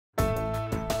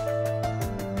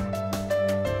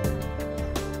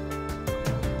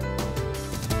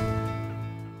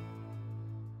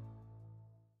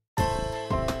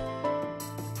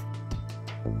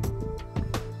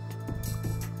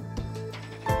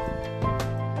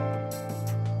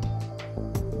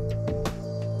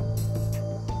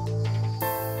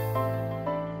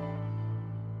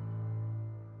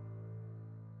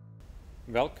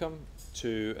Welcome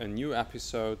to a new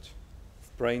episode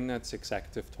of BrainNet's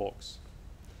Executive Talks.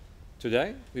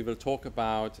 Today we will talk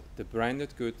about the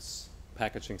branded goods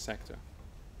packaging sector.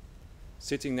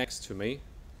 Sitting next to me,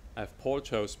 I have Paul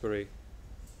Joesbury,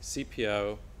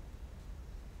 CPO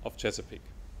of Chesapeake.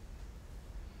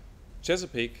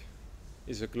 Chesapeake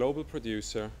is a global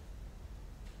producer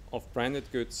of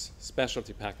branded goods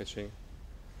specialty packaging,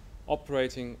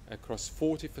 operating across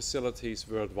 40 facilities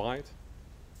worldwide,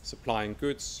 supplying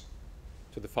goods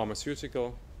to the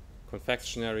pharmaceutical,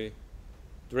 confectionery,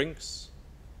 drinks,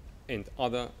 and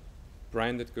other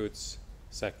branded goods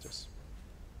sectors.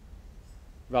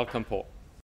 Welcome, Paul.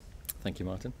 Thank you,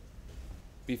 Martin.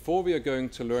 Before we are going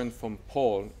to learn from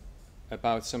Paul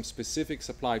about some specific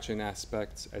supply chain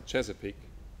aspects at Chesapeake,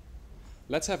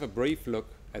 let's have a brief look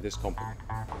at this company.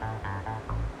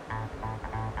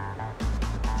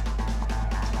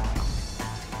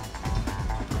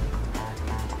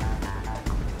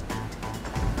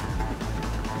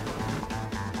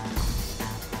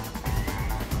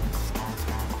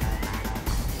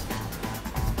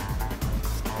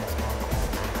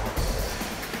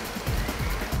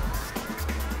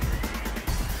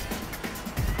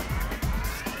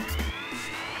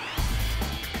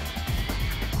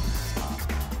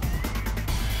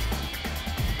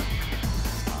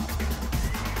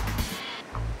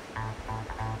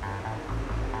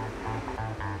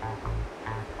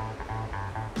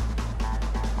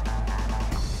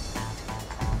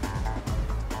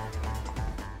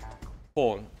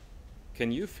 Paul,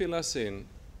 can you fill us in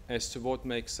as to what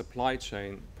makes supply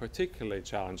chain particularly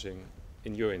challenging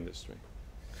in your industry?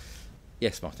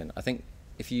 Yes, Martin. I think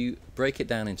if you break it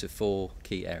down into four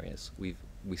key areas, we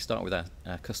start with our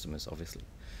customers, obviously.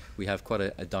 We have quite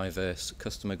a diverse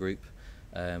customer group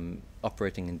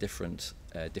operating in different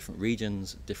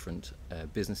regions, different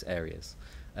business areas,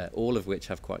 all of which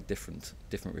have quite different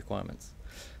requirements.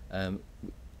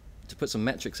 To put some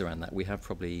metrics around that, we have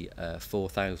probably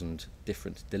 4,000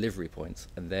 different delivery points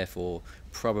and therefore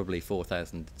probably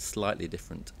 4,000 slightly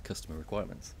different customer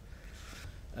requirements.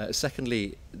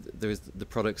 Secondly, there is the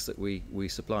products that we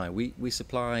supply. We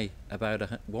supply about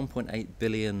 1.8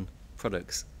 billion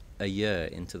products a year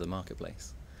into the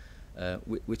marketplace,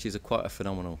 which is quite a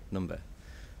phenomenal number.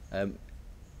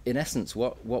 In essence,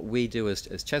 what we do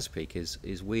as Chesapeake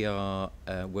is we are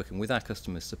working with our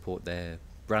customers to support their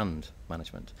brand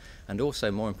management, and also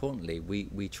more importantly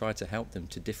we try to help them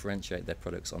to differentiate their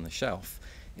products on the shelf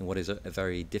in what is a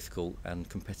very difficult and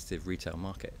competitive retail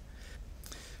market.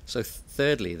 So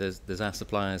thirdly, there's our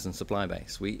suppliers and supply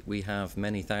base. We have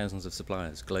many thousands of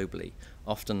suppliers globally.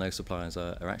 Often those suppliers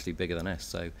are actually bigger than us,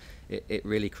 so it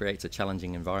really creates a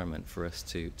challenging environment for us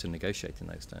to negotiate in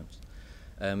those terms.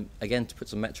 Again, to put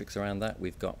some metrics around that,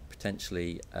 we've got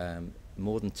potentially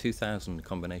more than 2,000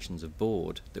 combinations of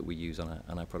board that we use on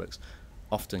our products,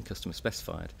 often customer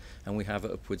specified, and we have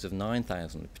upwards of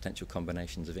 9,000 potential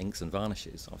combinations of inks and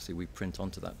varnishes. Obviously we print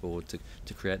onto that board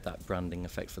to create that branding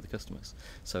effect for the customers.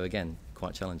 So again,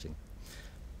 quite challenging.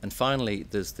 And finally,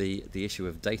 there's the issue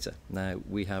of data. Now,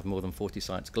 we have more than 40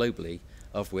 sites globally,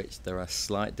 of which there are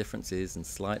slight differences and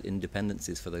slight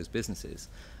independencies for those businesses,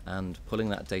 and pulling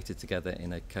that data together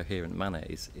in a coherent manner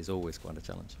is always quite a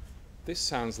challenge. This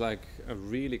sounds like a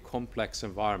really complex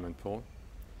environment, Paul.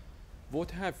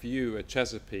 What have you at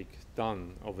Chesapeake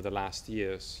done over the last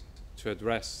years to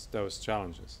address those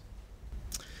challenges?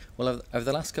 Well, over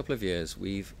the last couple of years,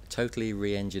 we've totally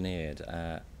re-engineered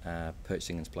our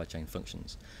purchasing and supply chain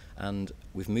functions, and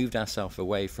we've moved ourselves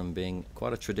away from being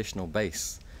quite a traditional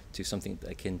base to something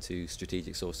akin to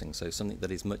strategic sourcing, so something that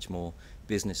is much more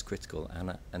business critical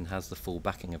and has the full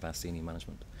backing of our senior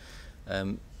management.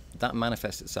 That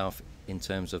manifests itself in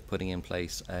terms of putting in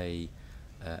place a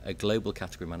global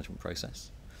category management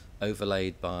process,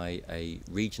 overlaid by a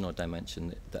regional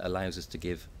dimension that allows us to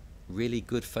give really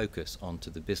good focus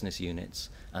onto the business units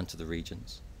and to the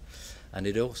regions. And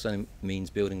it also means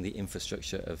building the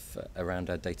infrastructure around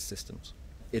our data systems.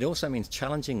 It also means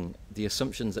challenging the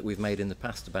assumptions that we've made in the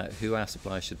past about who our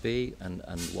suppliers should be and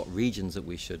what regions that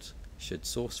we should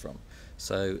source from.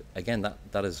 So again,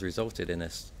 that has resulted in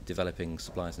us developing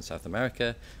suppliers in South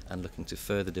America and looking to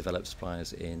further develop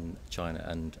suppliers in China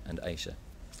and Asia.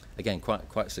 Again,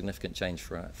 quite significant change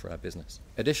for our business.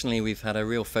 Additionally, we've had a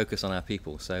real focus on our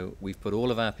people. So we've put all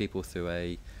of our people through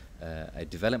a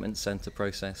development center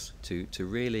process to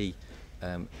really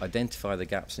identify the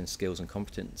gaps in skills and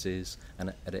competencies,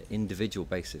 and at an individual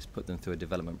basis put them through a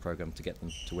development program to get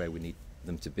them to where we need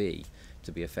them to be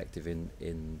effective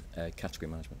in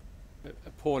category management.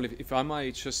 Paul, if I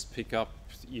might just pick up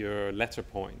your latter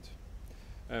point,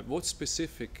 what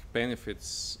specific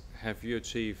benefits have you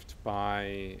achieved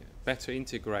by better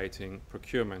integrating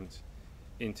procurement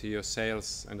into your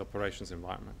sales and operations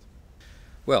environment?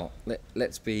 Well,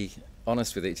 let's be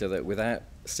honest with each other. Without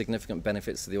significant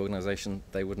benefits to the organisation,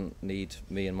 they wouldn't need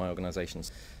me and my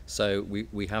organisations. So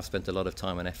we have spent a lot of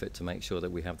time and effort to make sure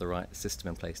that we have the right system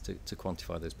in place to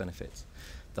quantify those benefits.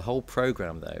 The whole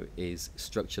programme, though, is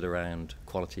structured around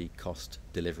quality, cost,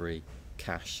 delivery,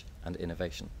 cash and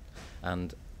innovation.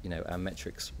 And our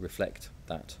metrics reflect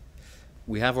that.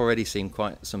 We have already seen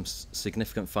quite some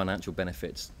significant financial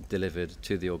benefits delivered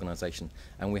to the organisation,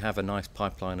 and we have a nice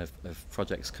pipeline of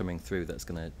projects coming through that's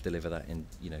going to deliver that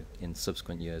in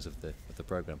subsequent years of the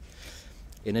programme.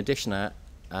 In addition,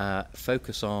 our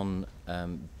focus on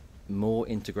more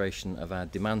integration of our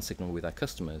demand signal with our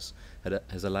customers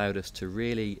has allowed us to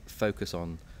really focus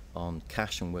on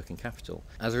cash and working capital.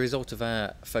 As a result of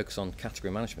our focus on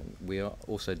category management, we are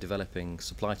also developing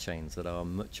supply chains that are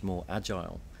much more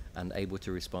agile and able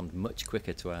to respond much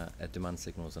quicker to our demand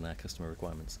signals and our customer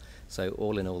requirements. So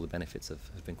all in all, the benefits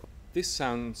have been quite... This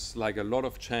sounds like a lot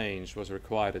of change was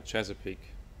required at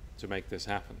Chesapeake to make this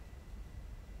happen.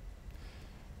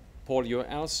 Paul, you're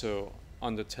also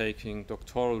undertaking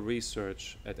doctoral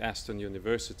research at Aston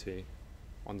University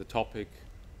on the topic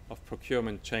of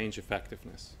procurement change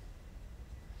effectiveness.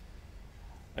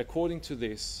 According to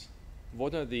this,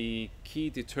 what are the key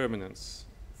determinants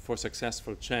for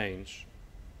successful change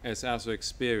as also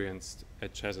experienced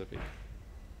at Chesapeake?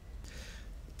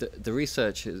 The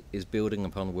research is building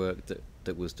upon work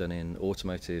that was done in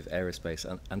automotive, aerospace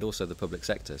and also the public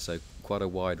sector, so quite a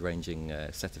wide-ranging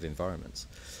set of environments.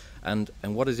 And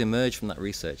what has emerged from that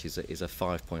research is a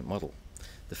 5-point model.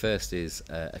 The first is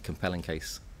a compelling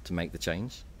case to make the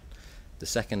change. The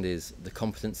second is the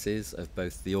competencies of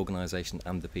both the organisation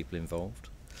and the people involved.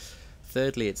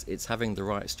 Thirdly, it's having the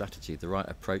right strategy, the right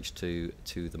approach to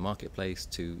the marketplace,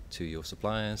 to your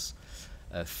suppliers.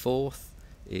 Fourth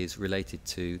is related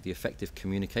to the effective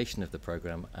communication of the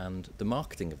programme and the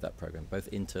marketing of that programme, both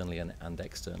internally and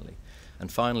externally. And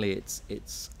finally,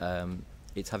 it's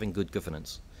having good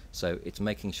governance. So it's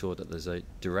making sure that there's a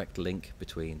direct link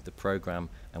between the programme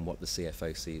and what the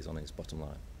CFO sees on his bottom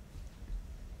line.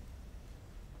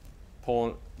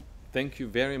 Paul, thank you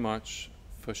very much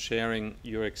for sharing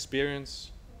your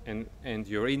experience and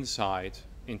your insight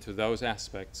into those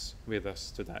aspects with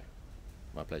us today.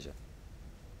 My pleasure.